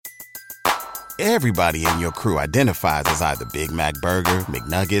Everybody in your crew identifies as either Big Mac Burger,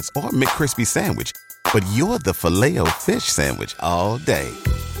 McNuggets, or McCrispy Sandwich. But you're the Filet-O-Fish Sandwich all day.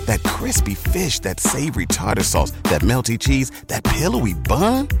 That crispy fish, that savory tartar sauce, that melty cheese, that pillowy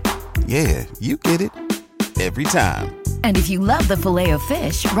bun. Yeah, you get it. Every time. And if you love the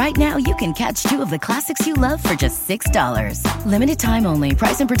Filet-O-Fish, right now you can catch two of the classics you love for just $6. Limited time only.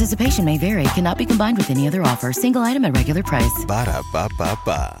 Price and participation may vary. Cannot be combined with any other offer. Single item at regular price.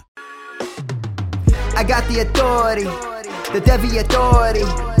 Ba-da-ba-ba-ba. I got the authority, the Devy authority.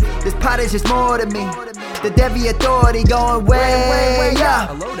 This pot is just more to me. The Devy authority going way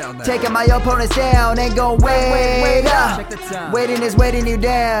up. Taking my opponents down, ain't going way up. Waiting is waiting you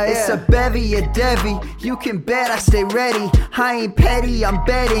down. It's a bevy, a Devy. You can bet I stay ready. I ain't petty, I'm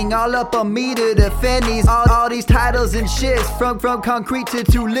betting all up on me to defend these. All these titles and shits, from concrete to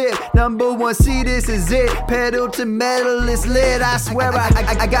tulip. Number one seed, this is it. Pedal to metal, it's lit. I swear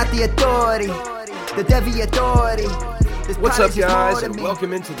I got the authority. The Devy authority. What's up, guys, and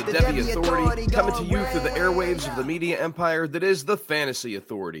welcome into the Devy Authority, coming to you through the airwaves of the media empire that is the Fantasy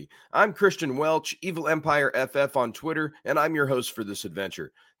Authority. I'm Christian Welch, Evil Empire FF on Twitter, and I'm your host for this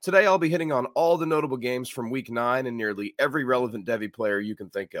adventure. Today, I'll be hitting on all the notable games from Week 9 and nearly every relevant Devy player you can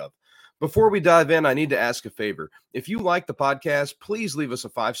think of. Before we dive in, I need to ask a favor. If you like the podcast, please leave us a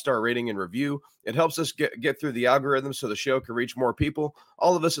 5-star rating and review. It helps us get through the algorithm so the show can reach more people.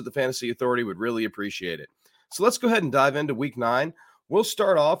 All of us at the Fantasy Authority would really appreciate it. So let's go ahead and dive into Week 9. We'll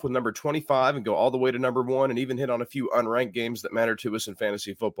start off with number 25 and go all the way to number 1 and even hit on a few unranked games that matter to us in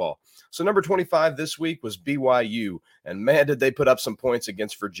fantasy football. So number 25 this week was BYU, and man, did they put up some points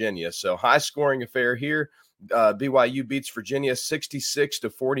against Virginia. So high-scoring affair here. BYU beats Virginia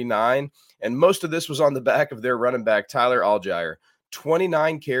 66-49, and most of this was on the back of their running back, Tyler Allgeier.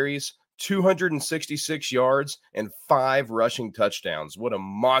 29 carries, 266 yards, and 5 rushing touchdowns. What a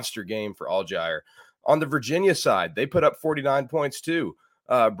monster game for Allgeier. On the Virginia side, they put up 49 points too.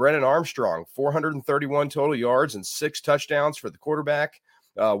 Brennan Armstrong, 431 total yards and 6 touchdowns for the quarterback.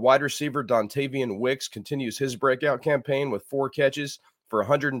 Wide receiver Dontavian Wicks continues his breakout campaign with 4 catches for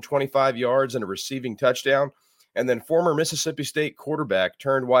 125 yards and a receiving touchdown. And then former Mississippi State quarterback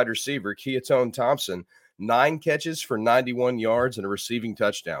turned wide receiver Keaton Thompson, 9 catches for 91 yards and a receiving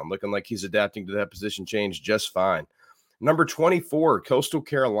touchdown, looking like he's adapting to that position change just fine. Number 24, Coastal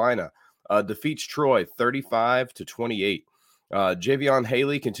Carolina. Defeats Troy 35-28. Javion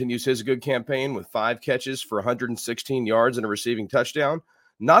Haley continues his good campaign with 5 catches for 116 yards and a receiving touchdown.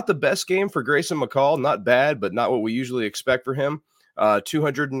 Not the best game for Grayson McCall. Not bad, but not what we usually expect for him.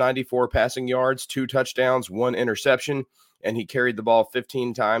 294 passing yards, 2 touchdowns, 1 interception, and he carried the ball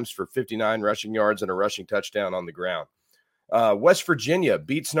 15 times for 59 rushing yards and a rushing touchdown on the ground. West Virginia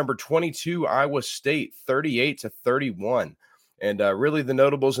beats number 22 Iowa State 38-31. And really the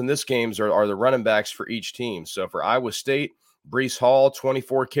notables in this game are the running backs for each team. So for Iowa State, Breece Hall,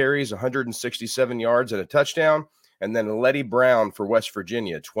 24 carries, 167 yards and a touchdown. And then Letty Brown for West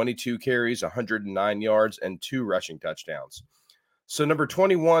Virginia, 22 carries, 109 yards and 2 rushing touchdowns. So number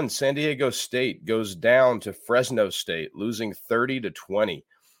 21, San Diego State goes down to Fresno State, losing 30-20.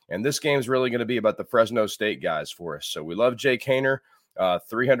 And this game is really going to be about the Fresno State guys for us. So we love Jake Haener,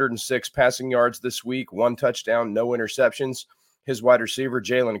 306 passing yards this week, 1 touchdown, no interceptions. His wide receiver,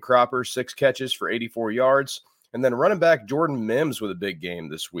 Jalen Cropper, 6 catches for 84 yards. And then running back Jordan Mims with a big game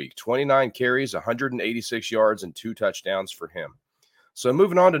this week, 29 carries, 186 yards, and 2 touchdowns for him. So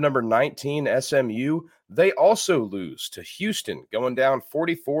moving on to number 19, SMU, they also lose to Houston, going down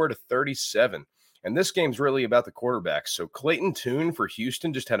 44-37. And this game's really about the quarterbacks. So Clayton Tune for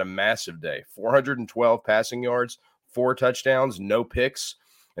Houston just had a massive day, 412 passing yards, 4 touchdowns, no picks.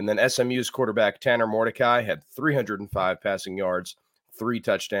 And then SMU's quarterback, Tanner Mordecai, had 305 passing yards, 3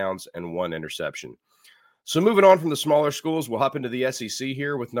 touchdowns, and 1 interception. So moving on from the smaller schools, we'll hop into the SEC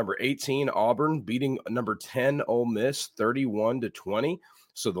here with number 18, Auburn, beating number 10, Ole Miss, 31-20.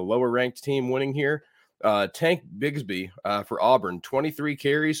 So the lower-ranked team winning here. Tank Bigsby for Auburn, 23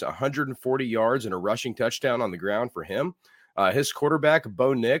 carries, 140 yards, and a rushing touchdown on the ground for him. His quarterback,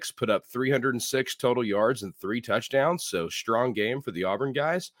 Bo Nix, put up 306 total yards and 3 touchdowns, so strong game for the Auburn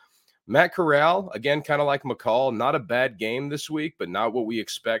guys. Matt Corral, again, kind of like McCall, not a bad game this week, but not what we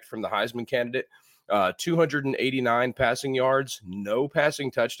expect from the Heisman candidate. 289 passing yards, no passing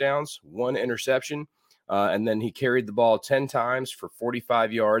touchdowns, 1 interception, and then he carried the ball 10 times for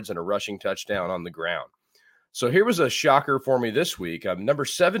 45 yards and a rushing touchdown on the ground. So here was a shocker for me this week. Number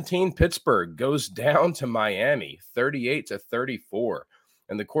 17, Pittsburgh, goes down to Miami, 38-34.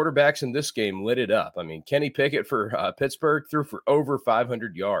 And the quarterbacks in this game lit it up. I mean, Kenny Pickett for Pittsburgh threw for over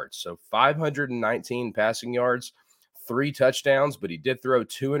 500 yards. So 519 passing yards, 3 touchdowns, but he did throw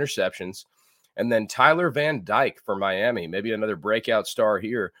 2 interceptions. And then Tyler Van Dyke for Miami, maybe another breakout star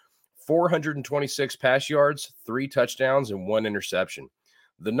here. 426 pass yards, 3 touchdowns, and 1 interception.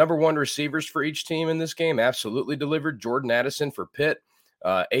 The number one receivers for each team in this game absolutely delivered. Jordan Addison for Pitt,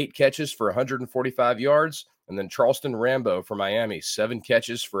 8 catches for 145 yards. And then Charleston Rambo for Miami, 7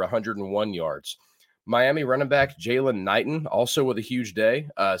 catches for 101 yards. Miami running back Jalen Knighton, also with a huge day,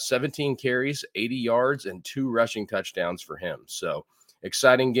 17 carries, 80 yards, and 2 rushing touchdowns for him. So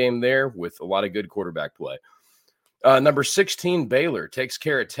exciting game there with a lot of good quarterback play. Number 16, Baylor takes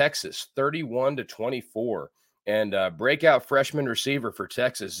care of Texas, 31-24. And breakout freshman receiver for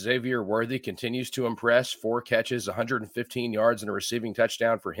Texas, Xavier Worthy, continues to impress. 4 catches, 115 yards, and a receiving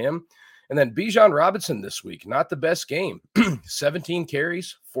touchdown for him. And then Bijan Robinson this week, not the best game. 17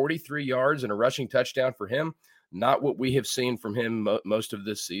 carries, 43 yards, and a rushing touchdown for him. Not what we have seen from him most of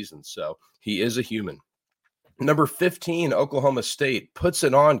this season. So he is a human. Number 15, Oklahoma State puts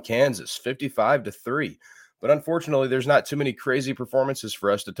it on Kansas, 55-3. But unfortunately, there's not too many crazy performances for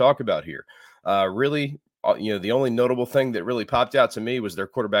us to talk about here. Really, the only notable thing that really popped out to me was their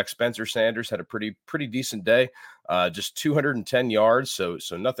quarterback Spencer Sanders had a pretty decent day, just 210 yards, so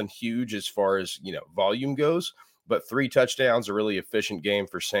nothing huge as far as volume goes, but 3 touchdowns, a really efficient game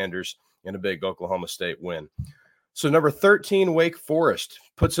for Sanders in a big Oklahoma State win. So number 13, Wake Forest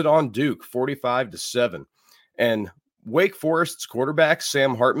puts it on Duke, 45-7, and Wake Forest's quarterback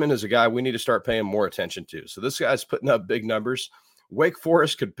Sam Hartman is a guy we need to start paying more attention to. So this guy's putting up big numbers. Wake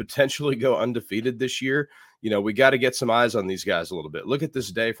Forest could potentially go undefeated this year. We got to get some eyes on these guys a little bit. Look at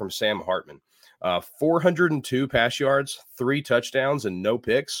this day from Sam Hartman. 402 pass yards, 3 touchdowns, and no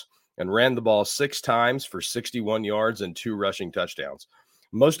picks, and ran the ball 6 times for 61 yards and 2 rushing touchdowns.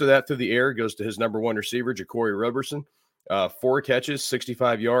 Most of that through the air goes to his number one receiver, Ja'Cory Roberson. 4 catches,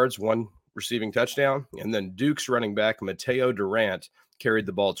 65 yards, 1 receiving touchdown. And then Duke's running back, Mateo Durant, carried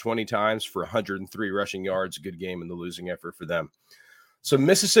the ball 20 times for 103 rushing yards. Good game in the losing effort for them. So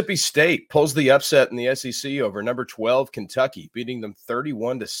Mississippi State pulls the upset in the SEC over number 12 Kentucky, beating them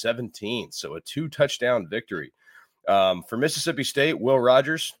 31-17. So a 2-touchdown victory. For Mississippi State, Will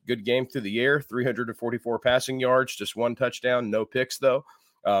Rogers, good game through the air, 344 passing yards, just 1 touchdown, no picks though.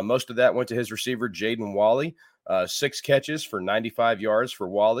 Most of that went to his receiver, Jaden Walley, 6 catches for 95 yards for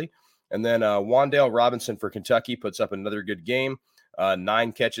Walley. And then Wan'Dale Robinson for Kentucky puts up another good game,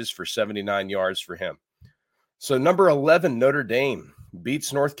 9 catches for 79 yards for him. So number 11, Notre Dame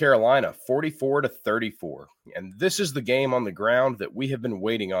beats North Carolina 44-34. And this is the game on the ground that we have been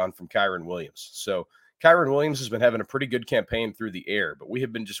waiting on from Kyron Williams. So Kyron Williams has been having a pretty good campaign through the air, but we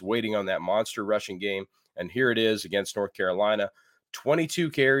have been just waiting on that monster rushing game. And here it is against North Carolina. 22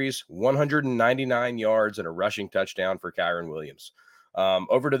 carries, 199 yards, and a rushing touchdown for Kyron Williams.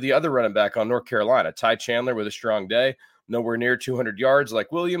 Over to the other running back on North Carolina, Ty Chandler with a strong day. Nowhere near 200 yards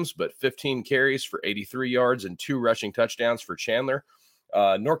like Williams, but 15 carries for 83 yards and 2 rushing touchdowns for Chandler.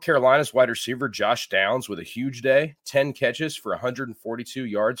 North Carolina's wide receiver Josh Downs with a huge day, 10 catches for 142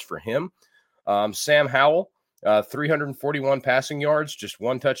 yards for him. Sam Howell, 341 passing yards, just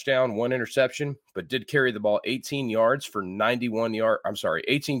 1 touchdown, 1 interception, but did carry the ball 18 carries for 91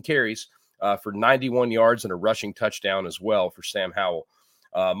 yards and a rushing touchdown as well for Sam Howell.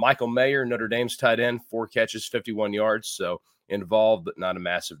 Michael Mayer, Notre Dame's tight end, 4 catches, 51 yards. So involved, but not a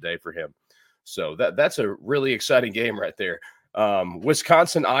massive day for him. So that's a really exciting game right there.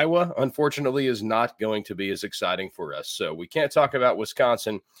 Wisconsin, Iowa, unfortunately, is not going to be as exciting for us. So we can't talk about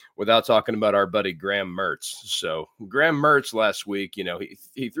Wisconsin without talking about our buddy Graham Mertz. So Graham Mertz last week,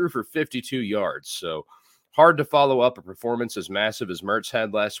 he threw for 52 yards. So hard to follow up a performance as massive as Mertz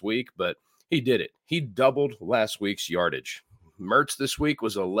had last week, but he did it. He doubled last week's yardage. Mertz this week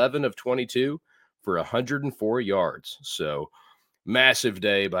was 11 of 22 for 104 yards. So massive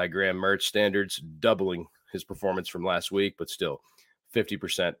day by Graham Mertz standards, doubling his performance from last week, but still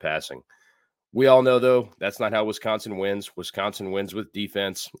 50% passing. We all know, though, that's not how Wisconsin wins. Wisconsin wins with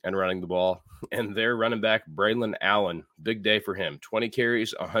defense and running the ball. And their running back, Braylon Allen, big day for him. 20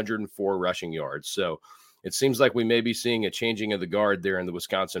 carries, 104 rushing yards. So it seems like we may be seeing a changing of the guard there in the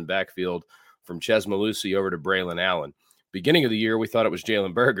Wisconsin backfield from Ches Malusi over to Braylon Allen. Beginning of the year, we thought it was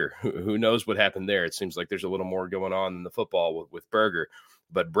Jalen Berger. Who knows what happened there? It seems like there's a little more going on in the football with Berger.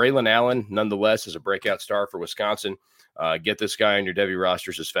 But Braylon Allen, nonetheless, is a breakout star for Wisconsin. Get this guy on your Devy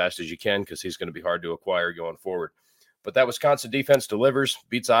rosters as fast as you can because he's going to be hard to acquire going forward. But that Wisconsin defense delivers,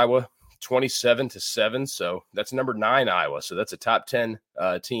 beats Iowa 27-7. So that's number 9 Iowa. So that's a top 10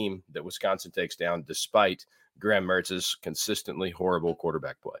 team that Wisconsin takes down despite Graham Mertz's consistently horrible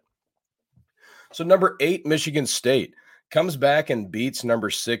quarterback play. So number 8, Michigan State comes back and beats number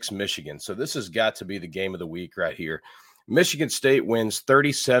 6 Michigan. So this has got to be the game of the week right here. Michigan State wins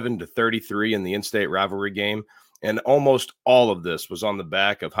 37-33 in the in-state rivalry game, and almost all of this was on the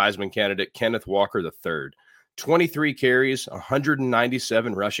back of Heisman candidate Kenneth Walker III. 23 carries,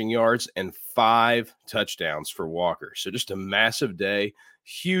 197 rushing yards, and 5 touchdowns for Walker. So just a massive day,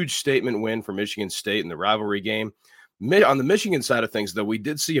 huge statement win for Michigan State in the rivalry game. On the Michigan side of things, though, we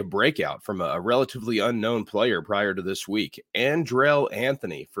did see a breakout from a relatively unknown player prior to this week. Andrell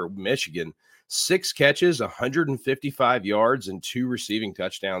Anthony for Michigan, 6 catches, 155 yards, and 2 receiving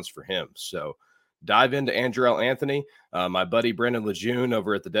touchdowns for him. So dive into Andrell Anthony. My buddy Brendan Lejeune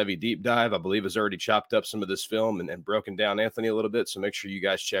over at the Devy Deep Dive, I believe, has already chopped up some of this film and broken down Anthony a little bit. So make sure you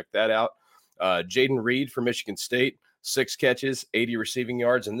guys check that out. Jaden Reed for Michigan State, 6 catches, 80 receiving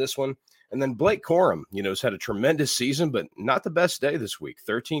yards in this one. And then Blake Corum, has had a tremendous season, but not the best day this week.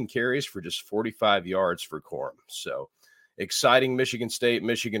 13 carries for just 45 yards for Corum. So exciting Michigan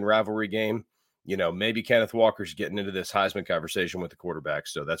State-Michigan rivalry game. Maybe Kenneth Walker's getting into this Heisman conversation with the quarterback,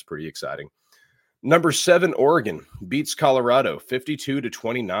 so that's pretty exciting. Number 7, Oregon beats Colorado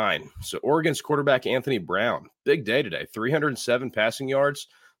 52-29. So Oregon's quarterback Anthony Brown, big day today, 307 passing yards,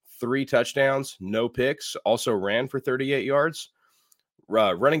 3 touchdowns, no picks, also ran for 38 yards.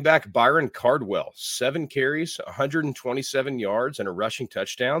 Running back Byron Cardwell, 7 carries, 127 yards, and a rushing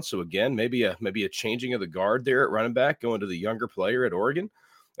touchdown. So again, maybe a changing of the guard there at running back, going to the younger player at Oregon.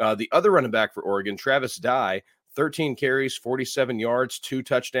 The other running back for Oregon, Travis Dye, 13 carries, 47 yards, 2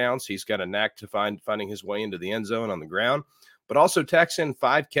 touchdowns. He's got a knack to finding his way into the end zone on the ground, but also tacks in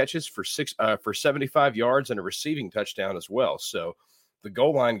 5 catches for 75 yards and a receiving touchdown as well. So the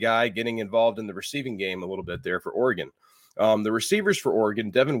goal line guy getting involved in the receiving game a little bit there for Oregon. The receivers for Oregon,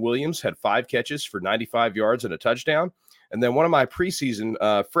 Devin Williams had 5 catches for 95 yards and a touchdown. And then one of my preseason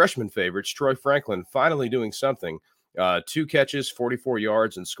freshman favorites, Troy Franklin, finally doing something. 2 catches, 44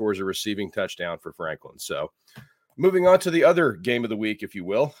 yards, and scores a receiving touchdown for Franklin. So moving on to the other game of the week, if you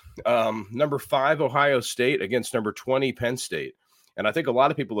will. Number 5, Ohio State against number 20, Penn State. And I think a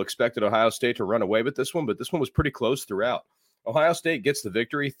lot of people expected Ohio State to run away with this one, but this one was pretty close throughout. Ohio State gets the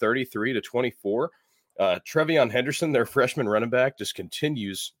victory 33-24. Trevion Henderson, their freshman running back, just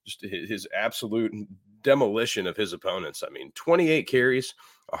continues his absolute demolition of his opponents. 28 carries,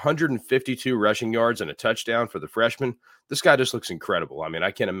 152 rushing yards, and a touchdown for the freshman. This guy just looks incredible.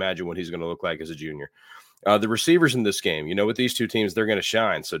 I can't imagine what he's going to look like as a junior. The receivers in this game, with these two teams, they're going to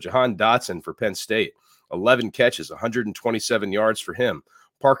shine. So Jahan Dotson for Penn State, 11 catches, 127 yards for him.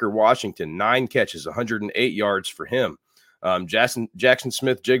 Parker Washington, 9 catches, 108 yards for him. Jackson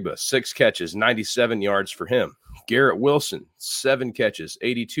Smith-Jigba, 6 catches, 97 yards for him. Garrett Wilson, 7 catches,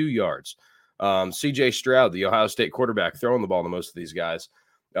 82 yards. C.J. Stroud, the Ohio State quarterback, throwing the ball to most of these guys.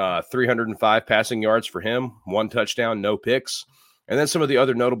 305 passing yards for him, 1 touchdown, no picks. And then some of the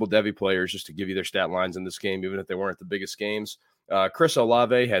other notable Devy players, just to give you their stat lines in this game, even if they weren't the biggest games. Chris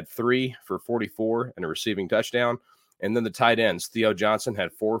Olave had 3 for 44 and a receiving touchdown. And then the tight ends, Theo Johnson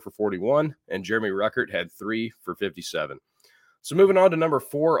had 4 for 41, and Jeremy Ruckert had 3 for 57. So moving on to number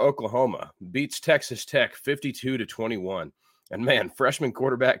 4, Oklahoma beats Texas Tech 52-21. And man, freshman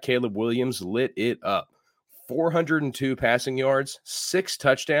quarterback Caleb Williams lit it up. 402 passing yards, 6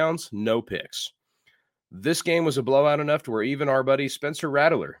 touchdowns, no picks. This game was a blowout enough to where even our buddy Spencer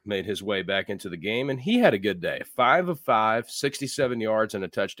Rattler made his way back into the game, and he had a good day. 5 of 5, 67 yards, and a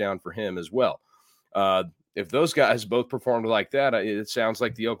touchdown for him as well. If those guys both performed like that, it sounds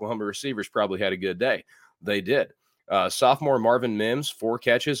like the Oklahoma receivers probably had a good day. They did. Sophomore Marvin Mims, 4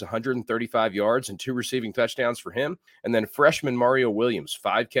 catches, 135 yards, and 2 receiving touchdowns for him. And then freshman Mario Williams,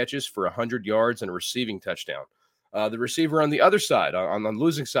 5 catches for 100 yards and a receiving touchdown. The receiver on the other side, on the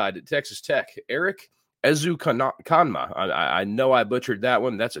losing side at Texas Tech, Eric Ezukanma. I know I butchered that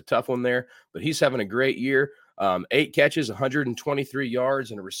one. That's a tough one there, but he's having a great year. 8 catches, 123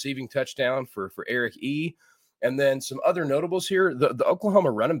 yards, and a receiving touchdown for Eric E. And then some other notables here. The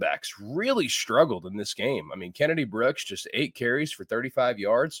Oklahoma running backs really struggled in this game. Kennedy Brooks, just 8 carries for 35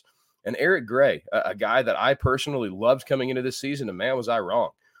 yards. And Eric Gray, a guy that I personally loved coming into this season, and man, was I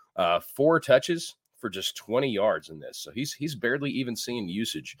wrong. 4 touches for just 20 yards in this. So he's barely even seen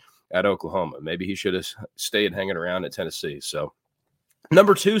usage at Oklahoma. Maybe he should have stayed hanging around at Tennessee. So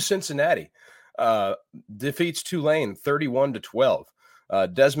number 2, Cincinnati defeats Tulane 31-12.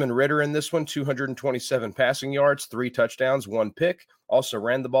 Desmond Ridder in this one, 227 passing yards, 3 touchdowns, 1 pick. Also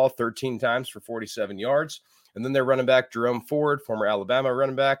ran the ball 13 times for 47 yards. And then their running back, Jerome Ford, former Alabama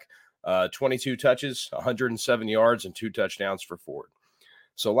running back, 22 touches, 107 yards, and 2 touchdowns for Ford.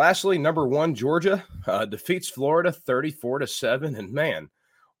 So lastly, number 1, Georgia defeats Florida 34-7. And man,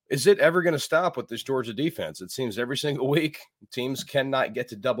 Is it ever going to stop with this Georgia defense? It seems every single week teams cannot get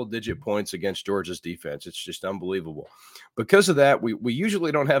to double-digit points against Georgia's defense. It's just unbelievable. Because of that, we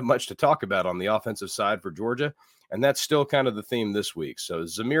usually don't have much to talk about on the offensive side for Georgia, and that's still kind of the theme this week. So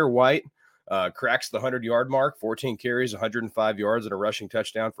Zamir White cracks the 100-yard mark, 14 carries, 105 yards, and a rushing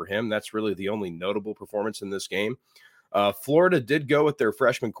touchdown for him. That's really the only notable performance in this game. Florida did go with their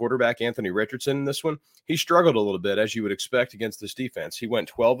freshman quarterback, Anthony Richardson, in this one. He struggled a little bit, as you would expect, against this defense. He went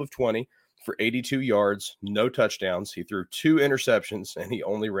 12 of 20 for 82 yards, no touchdowns. He threw 2 interceptions, and he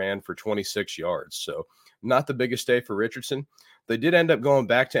only ran for 26 yards. So not the biggest day for Richardson. They did end up going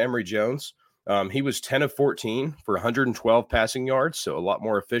back to Emory Jones. He was 10 of 14 for 112 passing yards, so a lot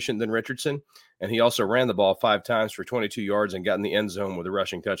more efficient than Richardson. And he also ran the ball 5 times for 22 yards and got in the end zone with a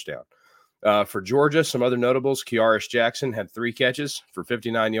rushing touchdown. For Georgia, some other notables, Kiaris Jackson had 3 catches for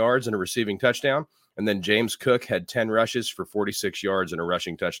 59 yards and a receiving touchdown. And then James Cook had 10 rushes for 46 yards and a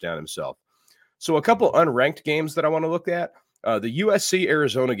rushing touchdown himself. So a couple unranked games that I want to look at. The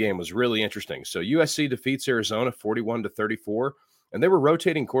USC-Arizona game was really interesting. So USC defeats Arizona 41-34, and they were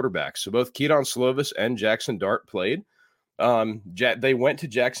rotating quarterbacks. So both Keaton Slovis and Jackson Dart played. They went to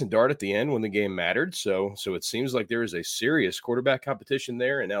Jackson Dart at the end when the game mattered. So it seems like there is a serious quarterback competition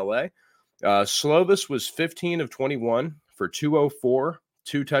there in LA. Slovis was 15 of 21 for 204,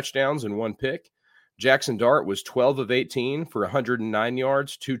 2 touchdowns and 1 pick. Jackson Dart was 12 of 18 for 109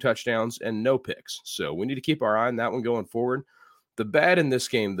 yards, 2 touchdowns and no picks. So we need to keep our eye on that one going forward. The bad in this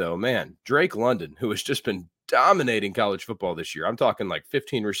game, though, man, Drake London, who has just been dominating college football this year. I'm talking like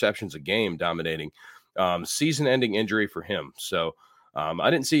 15 receptions a game dominating. Season-ending injury for him. So I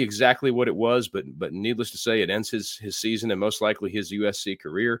didn't see exactly what it was, but needless to say, it ends his season and most likely his USC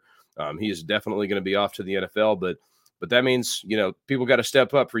career. He is definitely going to be off to the NFL, but that means, people got to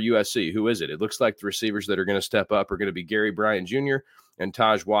step up for USC. Who is it? It looks like the receivers that are going to step up are going to be Gary Bryant Jr. and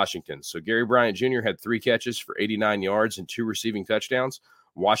Taj Washington. So Gary Bryant Jr. had 3 catches for 89 yards and 2 receiving touchdowns.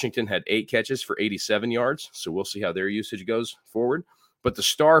 Washington had 8 catches for 87 yards. So we'll see how their usage goes forward. But the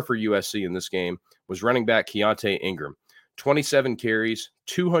star for USC in this game was running back Keontae Ingram. 27 carries,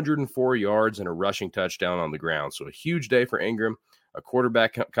 204 yards, and a rushing touchdown on the ground. So a huge day for Ingram. A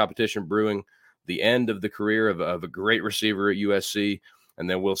quarterback competition brewing, the end of the career of a great receiver at USC, and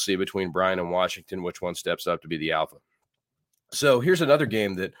then we'll see between Bryan and Washington which one steps up to be the alpha. So here's another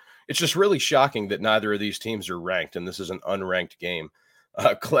game that it's just really shocking that neither of these teams are ranked, and this is an unranked game.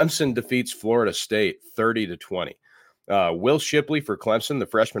 Clemson defeats Florida State 30-20. Will Shipley for Clemson, the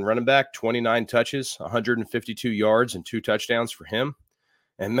freshman running back, 29 touches, 152 yards, and 2 touchdowns for him.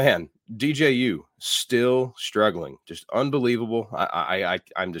 And man, DJU still struggling, just unbelievable.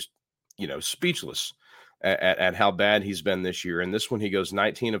 I'm just, speechless at how bad he's been this year. And this one, he goes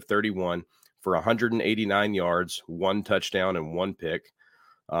 19 of 31 for 189 yards, 1 touchdown and 1 pick.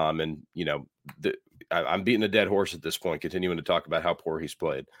 I'm beating a dead horse at this point, continuing to talk about how poor he's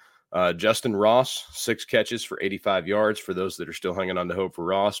played. Justin Ross, 6 catches for 85 yards for those that are still hanging on to hope for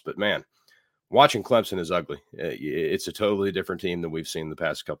Ross. But man, watching Clemson is ugly. It's a totally different team than we've seen the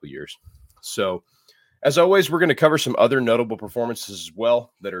past couple of years. So, as always, we're going to cover some other notable performances as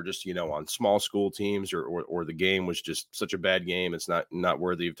well that are just, on small school teams or the game was just such a bad game. It's not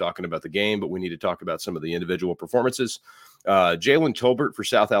worthy of talking about the game, but we need to talk about some of the individual performances. Jalen Tolbert for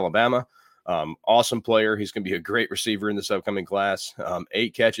South Alabama, awesome player. He's going to be a great receiver in this upcoming class.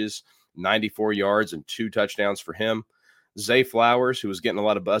 8 catches, 94 yards, and 2 touchdowns for him. Zay Flowers, who was getting a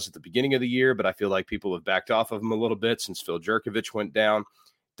lot of buzz at the beginning of the year, but I feel like people have backed off of him a little bit since Phil Jerkovich went down.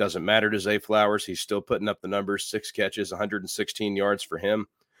 Doesn't matter to Zay Flowers. He's still putting up the numbers, 6 catches, 116 yards for him.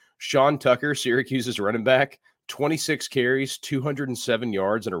 Sean Tucker, Syracuse's running back, 26 carries, 207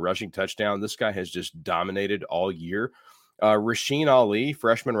 yards, and a rushing touchdown. This guy has just dominated all year. Rasheen Ali,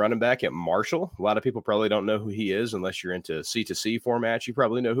 freshman running back at Marshall. A lot of people probably don't know who he is unless you're into C2C formats. You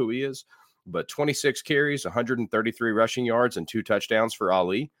probably know who he is. But 26 carries, 133 rushing yards, and 2 touchdowns for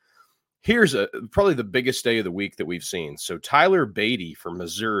Ali. Here's probably the biggest day of the week that we've seen. So Tyler Beatty from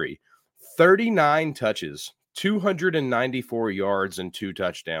Missouri, 39 touches, 294 yards, and 2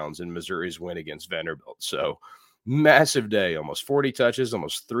 touchdowns in Missouri's win against Vanderbilt. So massive day, almost 40 touches,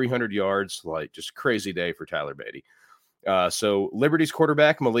 almost 300 yards, like just crazy day for Tyler Beatty. So Liberty's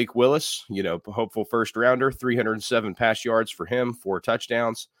quarterback, Malik Willis, hopeful first rounder, 307 pass yards for him, 4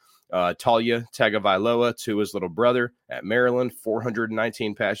 touchdowns. Talia Tagovailoa to his little brother at Maryland,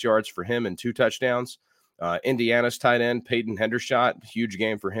 419 pass yards for him and 2 touchdowns. Indiana's tight end, Peyton Hendershot, huge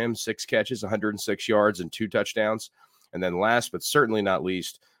game for him, 6 catches, 106 yards and 2 touchdowns. And then last but certainly not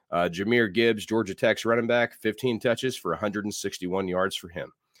least, Jahmyr Gibbs, Georgia Tech's running back, 15 touches for 161 yards for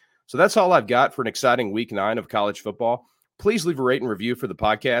him. So that's all I've got for an exciting week 9 of college football. Please leave a rate and review for the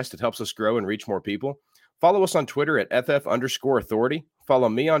podcast. It helps us grow and reach more people. Follow us on Twitter at FF_authority. Follow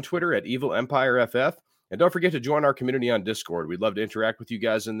me on Twitter at EvilEmpireFF. And don't forget to join our community on Discord. We'd love to interact with you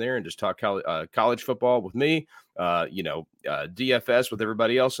guys in there and just talk college football with me, DFS with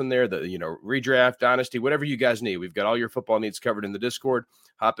everybody else in there, redraft, dynasty, whatever you guys need. We've got all your football needs covered in the Discord.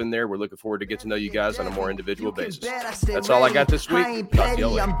 Hop in there. We're looking forward to get to know you guys on a more individual basis. That's all I got this week. Talk to you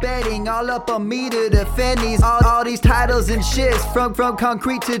later. I'm betting all up on me to defend these all these titles and shits from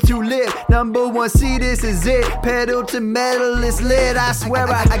concrete to tulip. Number 1 seed, this is it. Pedal to metal, it's lit. I swear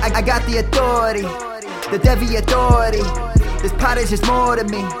I got the authority. The Devy authority. This pot is just more to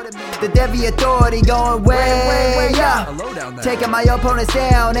me. The Devy authority going way up. Taking my opponents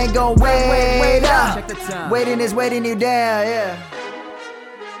down, ain't going way up. Waiting is waiting you down, yeah.